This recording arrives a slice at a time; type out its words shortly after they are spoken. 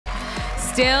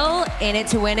Still in it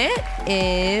to win it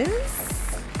is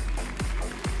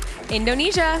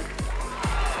Indonesia.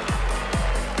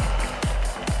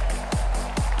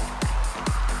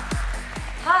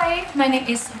 Hi, my name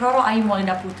is Roro Ayu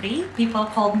Maulida Putri. People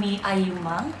call me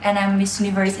Ayuma, and I'm Miss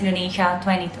Universe Indonesia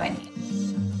 2020.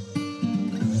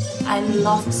 I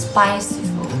love spicy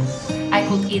food. I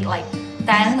could eat like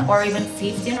 10 or even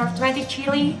 15 or 20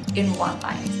 chili in one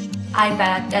time. I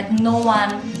bet that no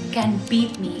one can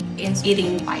beat me in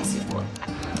eating spicy food.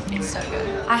 It's so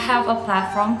good. I have a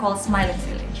platform called Smiling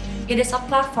Village. It is a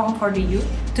platform for the youth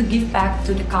to give back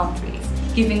to the countries,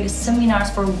 giving the seminars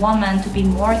for women to be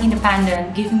more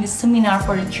independent, giving the seminar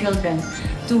for the children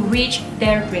to reach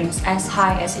their dreams as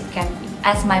high as it can be.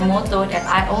 As my motto that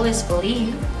I always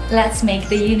believe, let's make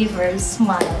the universe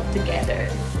smile together.